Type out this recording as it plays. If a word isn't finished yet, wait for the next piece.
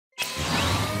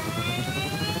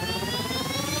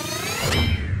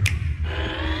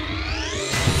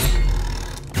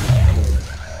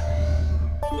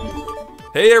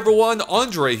Hey everyone,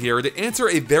 Andre here to answer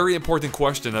a very important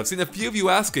question I've seen a few of you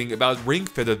asking about Ring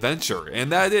Fit Adventure,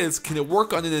 and that is, can it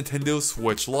work on a Nintendo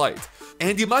Switch Lite?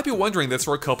 And you might be wondering this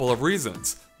for a couple of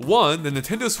reasons. One, the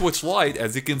Nintendo Switch Lite,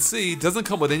 as you can see, doesn't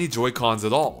come with any Joy-Cons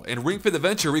at all, and Ring Fit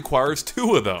Adventure requires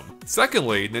 2 of them.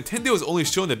 Secondly, Nintendo has only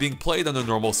shown it being played on a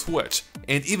normal Switch,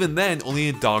 and even then only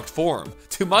in docked form.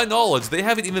 To my knowledge, they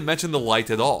haven't even mentioned the Lite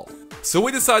at all. So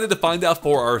we decided to find out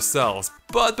for ourselves.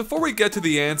 But before we get to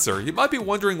the answer, you might be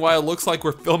wondering why it looks like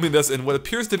we're filming this in what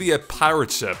appears to be a pirate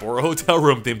ship, or a hotel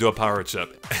room themed to a pirate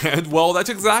ship. And well, that's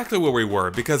exactly where we were,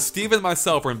 because Steve and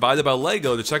myself were invited by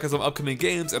LEGO to check out some upcoming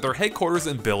games at their headquarters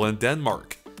in Billund,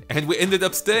 Denmark. And we ended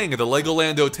up staying at the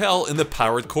Legoland Hotel in the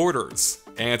pirate quarters.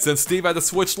 And since Steve had a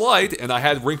Switch Lite, and I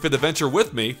had Ring Fit Adventure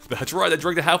with me, that's right, I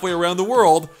dragged it halfway around the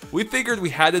world, we figured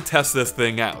we had to test this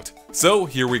thing out. So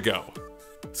here we go.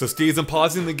 So Steve's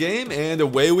unpausing the game, and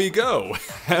away we go.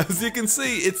 As you can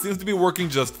see, it seems to be working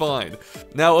just fine.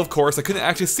 Now, of course, I couldn't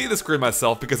actually see the screen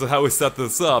myself because of how we set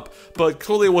this up, but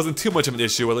clearly it wasn't too much of an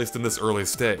issue, at least in this early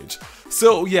stage.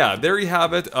 So yeah, there you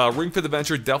have it. Ring Fit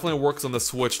Adventure definitely works on the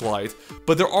Switch Lite,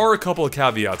 but there are a couple of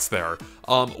caveats there.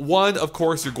 One, of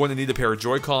course, you're going to need a pair of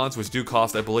Joy-Cons, which do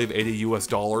cost, I believe, $80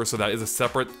 US, so that is a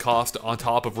separate cost on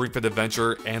top of Ring Fit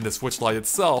Adventure and the Switch Lite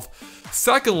itself.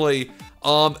 Secondly,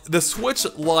 the Switch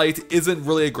Lite isn't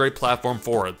really a great platform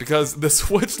for it, because the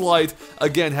Switch Lite,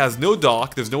 again, has no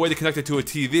dock, there's no way to connect it to a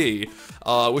TV,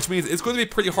 which means it's going to be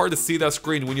pretty hard to see that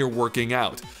screen when you're working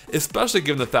out, especially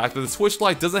given the fact that the Switch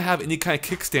Lite doesn't have any kind of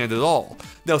kickstand at all.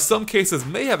 Now, some cases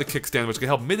may have a kickstand which can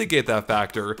help mitigate that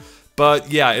factor,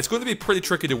 but yeah, it's going to be pretty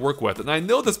tricky to work with, and I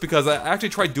know this because I actually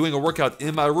tried doing a workout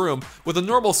in my room with a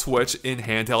normal Switch in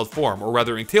handheld form, or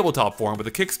rather in tabletop form with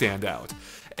a kickstand out.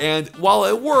 And while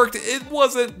it worked, it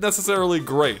wasn't necessarily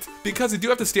great, because you do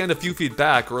have to stand a few feet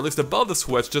back, or at least above the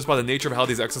Switch just by the nature of how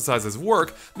these exercises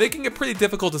work, making it pretty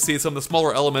difficult to see some of the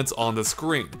smaller elements on the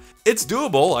screen. It's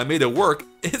doable, I made it work,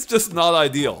 it's just not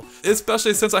ideal,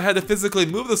 especially since I had to physically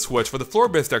move the Switch for the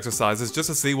floor-based exercises just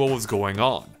to see what was going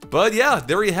on. But yeah,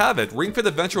 there you have it. Ring Fit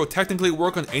Adventure will technically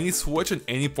work on any Switch in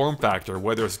any form factor,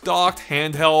 whether it's docked,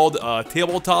 handheld,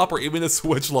 tabletop, or even a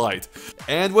Switch Lite.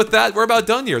 And with that, we're about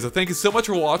done here, so thank you so much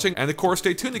for watching, and of course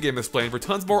stay tuned to Game Explained for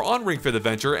tons more on Ring Fit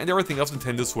Adventure and everything else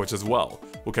Nintendo Switch as well.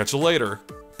 We'll catch you later.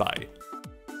 Bye.